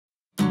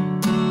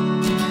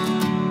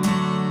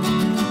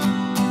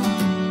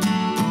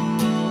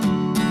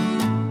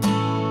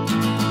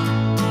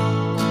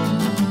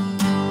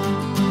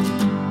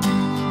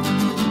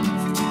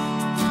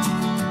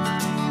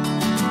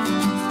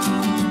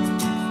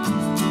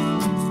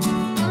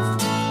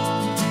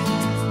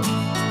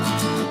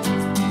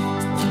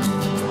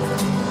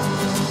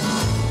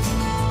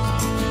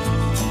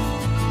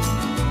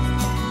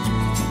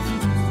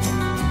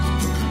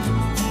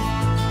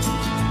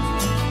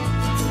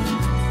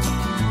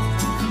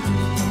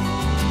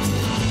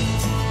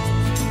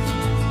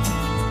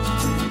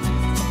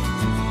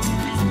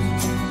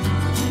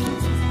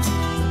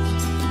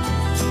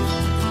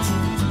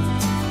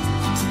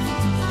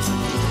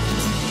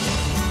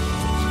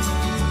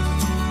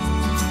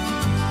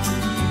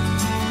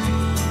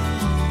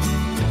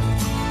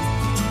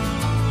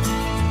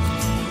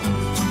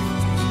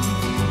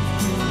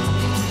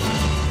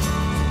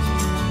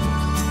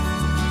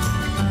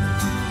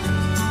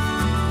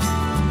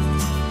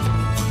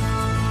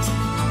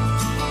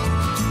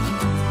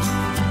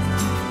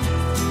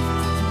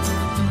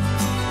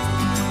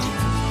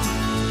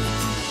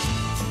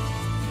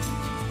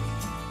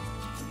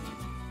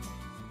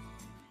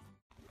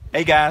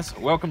Hey guys,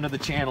 welcome to the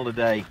channel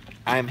today.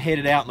 I am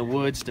headed out in the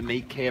woods to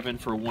meet Kevin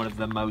for one of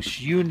the most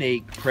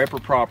unique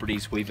prepper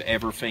properties we've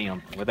ever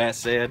filmed. With that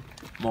said,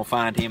 I'm gonna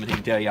find him and he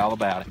can tell you all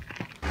about it.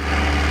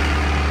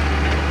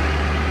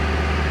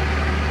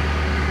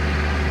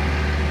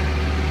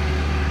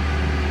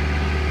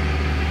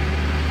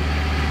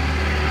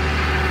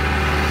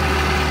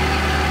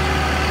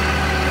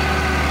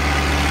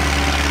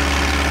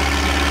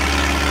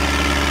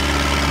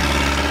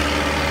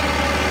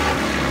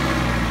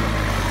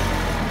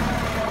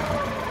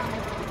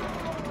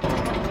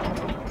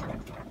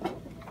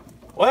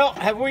 Well,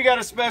 have we got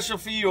a special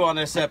for you on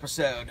this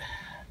episode?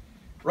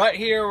 Right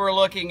here we're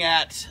looking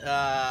at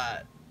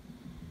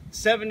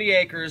 70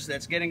 acres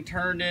that's getting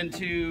turned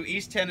into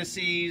East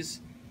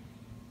Tennessee's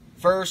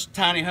first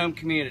tiny home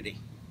community.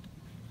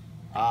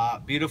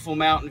 Beautiful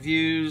mountain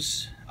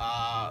views.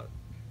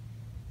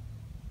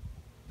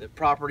 The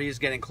property is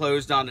getting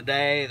closed on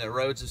today. The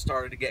roads have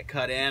started to get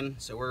cut in,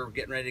 so we're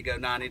getting ready to go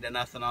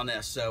 90-0 on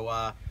this.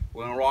 So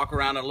we're going to walk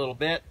around it a little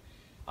bit.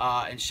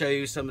 And show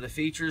you some of the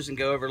features and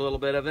go over a little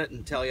bit of it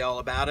and tell you all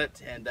about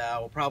it. And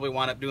we'll probably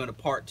wind up doing a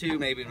part 2,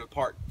 maybe even a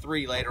part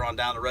 3 later on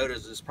down the road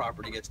as this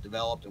property gets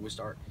developed and we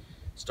start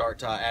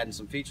adding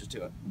some features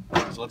to it.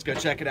 So let's go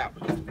check it out.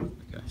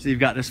 Okay. So you've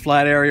got this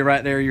flat area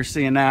right there you're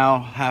seeing now,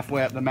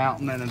 halfway up the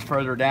mountain, and then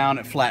further down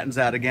it flattens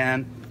out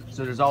again.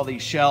 So there's all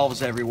these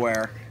shelves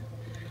everywhere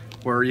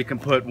where you can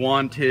put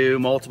 1, 2,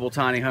 multiple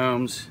tiny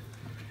homes.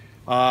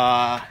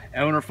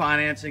 Owner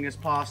financing is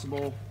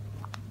possible.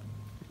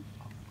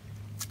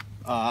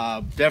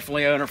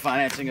 Definitely owner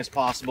financing is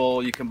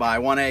possible. You can buy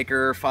 1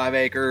 acre, 5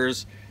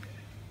 acres,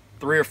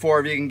 3 or 4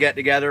 of you can get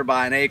together,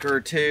 buy an acre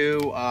or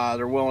 2.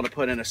 They're willing to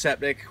put in a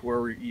septic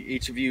where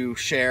each of you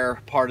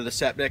share part of the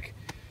septic.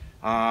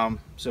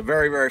 So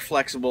very, very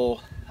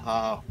flexible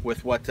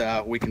with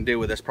what we can do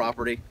with this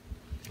property.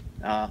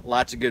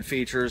 Lots of good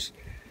features.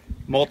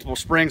 Multiple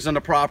springs on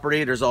the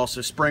property. There's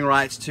also spring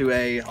rights to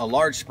a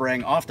large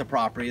spring off the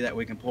property that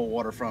we can pull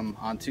water from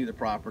onto the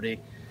property.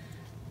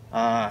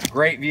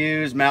 Great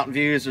views, mountain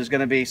views. There's going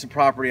to be some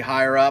property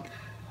higher up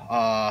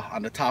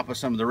on the top of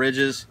some of the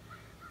ridges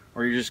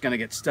where you're just going to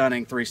get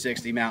stunning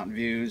 360 mountain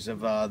views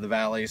of the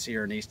valleys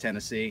here in East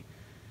Tennessee.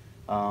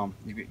 There'll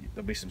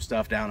be some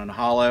stuff down in the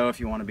hollow if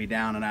you want to be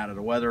down and out of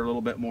the weather a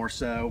little bit more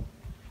so.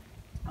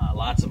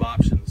 Lots of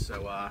options.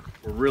 So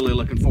we're really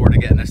looking forward to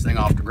getting this thing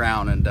off the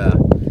ground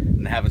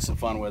and having some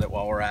fun with it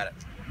while we're at it.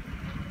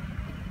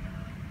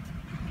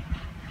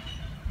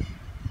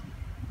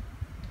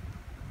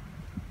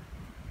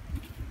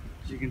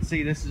 You can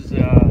see this is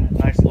a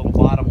nice little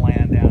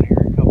bottomland down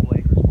here, a couple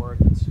acres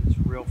worth. It's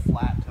real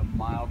flat to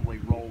mildly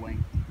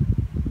rolling.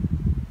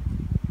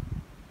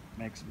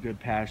 Makes some good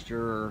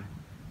pasture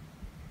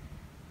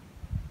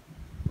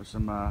or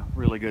some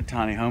really good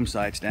tiny home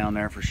sites down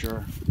there for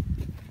sure.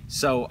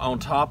 So on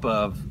top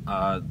of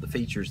the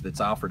features that's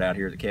offered out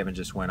here that Kevin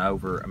just went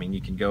over, I mean,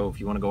 you can go, if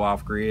you want to go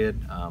off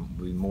grid,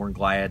 we'd be more than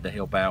glad to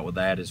help out with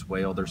that as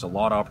well. There's a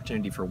lot of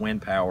opportunity for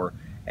wind power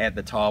at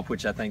the top,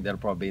 which I think that'll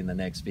probably be in the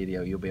next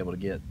video. You'll be able to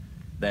get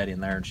that in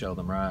there and show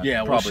them, right?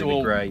 Yeah, probably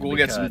be great. We'll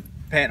get some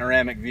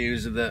panoramic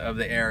views of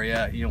the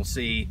area. You'll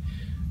see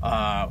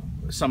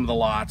some of the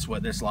lots,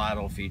 what this lot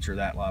will feature,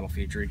 that lot will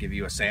feature, give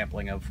you a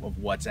sampling of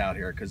what's out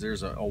here, because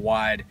there's a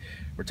wide,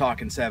 we're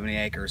talking 70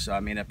 acres, so I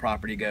mean, a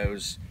property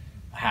goes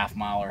a half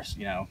mile or,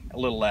 you know, a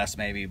little less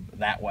maybe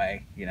that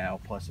way, you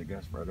know, plus it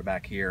goes further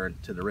back here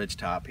to the ridge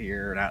top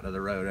here and out to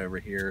the road over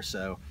here.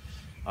 So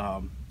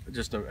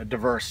just a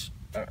diverse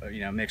you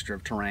know, mixture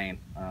of terrain.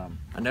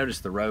 I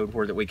noticed the road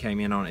where that we came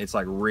in on, it's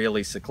like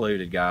really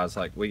secluded, guys.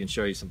 Like, we can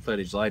show you some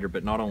footage later,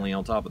 but not only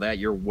on top of that,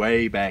 you're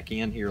way back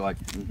in here. Like,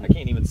 I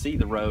can't even see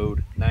the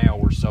road now.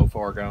 We're so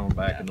far gone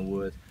back in the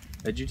woods.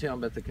 Did you tell them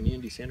about the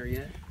community center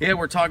yet? Yeah,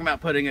 we're talking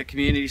about putting a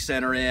community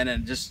center in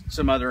and just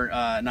some other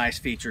nice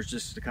features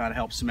just to kind of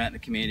help cement the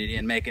community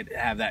and make it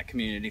have that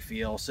community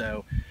feel.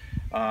 So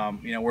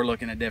you know, we're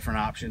looking at different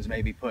options,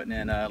 maybe putting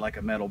in like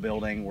a metal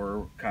building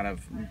or kind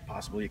of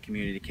possibly a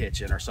community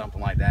kitchen or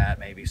something like that,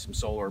 maybe some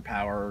solar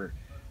power,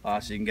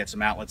 so you can get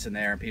some outlets in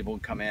there and people can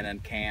come in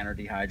and can or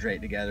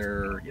dehydrate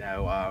together, or, you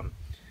know,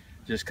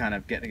 just kind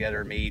of get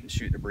together and meet and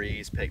shoot the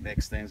breeze,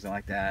 picnics, things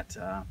like that.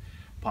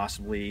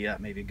 Possibly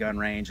maybe a gun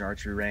range,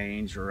 archery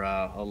range, or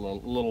a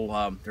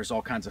little there's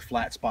all kinds of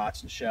flat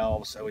spots and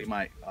shelves, so we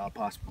might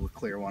possibly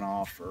clear one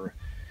off, or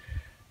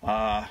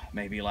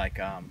maybe like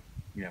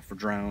you know, for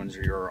drones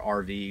or your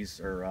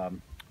RVs or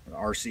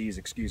RCs,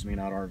 excuse me,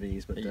 not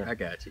RVs, but I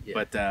got you. Yeah.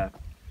 But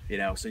you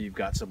know, so you've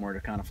got somewhere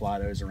to kind of fly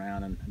those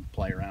around and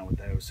play around with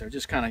those. So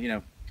just kind of, you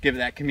know, give it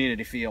that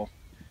community feel,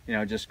 you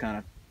know, just kind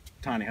of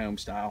tiny home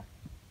style.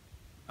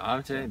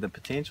 I'm telling you, the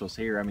potential's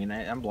here. I mean,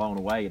 I'm blown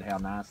away at how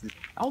nice this,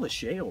 all the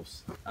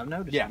shelves. I've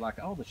noticed,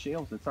 like all the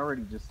shelves, it's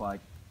already just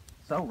like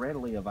so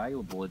readily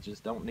available. It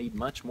just don't need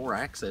much more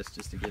access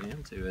just to get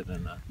into it.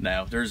 And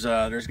no, there's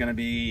going to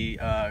be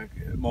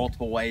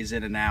multiple ways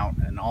in and out,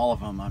 and all of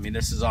them. I mean,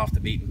 this is off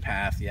the beaten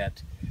path.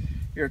 Yet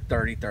you're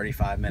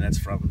 30-35 minutes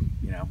from,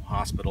 you know,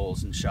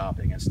 hospitals and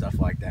shopping and stuff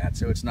like that.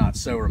 So it's not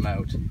so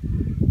remote.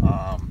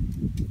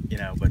 you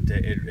know, but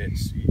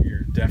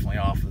you're definitely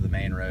off of the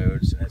main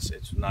roads, and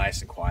it's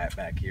nice and quiet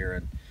back here,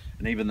 and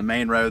even the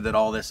main road that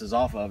all this is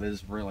off of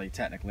is really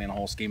technically, in the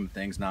whole scheme of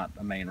things, not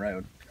a main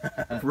road.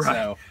 Right.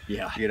 So,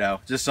 yeah, you know,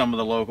 just some of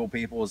the local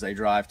people as they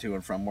drive to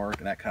and from work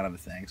and that kind of a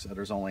thing. So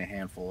there's only a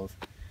handful of,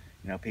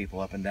 you know, people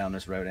up and down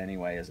this road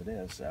anyway, as it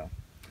is. So.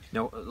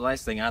 No, the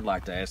last thing I'd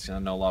like to ask, and I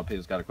know a lot of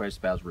people's got a question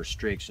about, is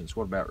restrictions.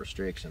 What about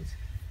restrictions?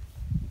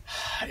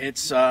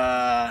 It's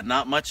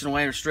not much in the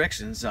way of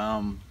restrictions.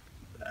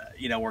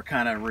 You know, we're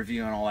kind of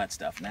reviewing all that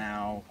stuff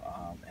now,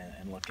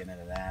 and looking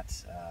into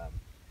that.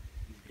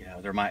 You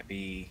know, there might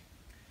be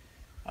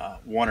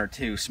one or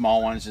two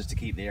small ones just to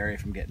keep the area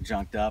from getting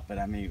junked up, but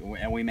I mean,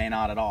 and we may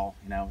not at all.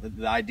 You know,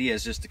 the idea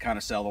is just to kind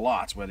of sell the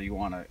lots, whether you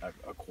want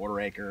a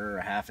quarter acre, or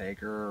a half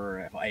acre, or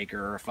an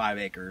acre, or 5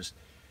 acres.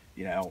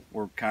 You know,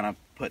 we're kind of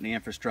putting the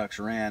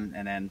infrastructure in,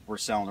 and then we're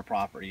selling the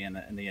property, and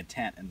the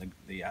intent and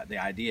the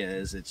idea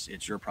is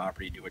it's your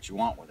property, do what you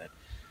want with it.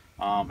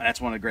 And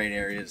that's one of the great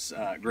areas,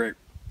 great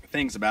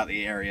things about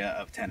the area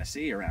of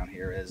Tennessee around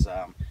here is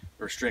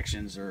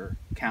restrictions are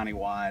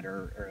countywide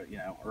or you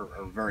know,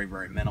 are very,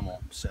 very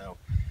minimal. So,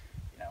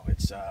 you know,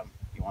 it's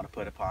you want to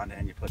put a pond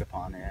in, you put a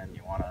pond in.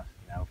 You want to,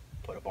 you know,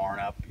 put a barn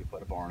up, you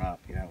put a barn up.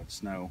 You know,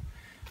 it's no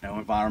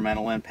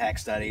environmental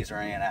impact studies or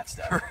any of that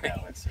stuff. Right. You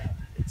know, it's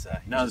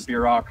No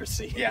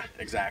bureaucracy. yeah,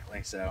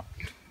 exactly. So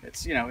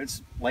it's, you know,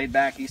 it's laid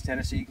back East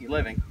Tennessee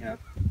living, you know,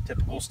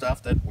 typical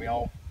stuff that we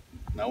all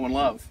know and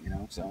love, you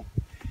know, so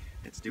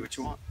it's do what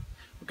you want.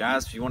 Well,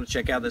 guys, if you want to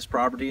check out this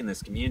property and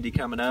this community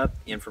coming up,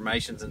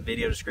 information's in the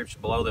video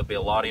description below. There'll be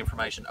a lot of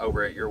information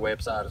over at your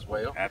website as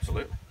well.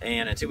 Absolutely.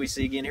 And until we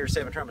see you again here,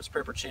 Seven Trumpets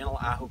Prepper Channel,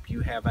 I hope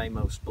you have a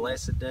most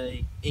blessed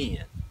day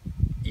in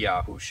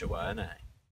Yahushua name.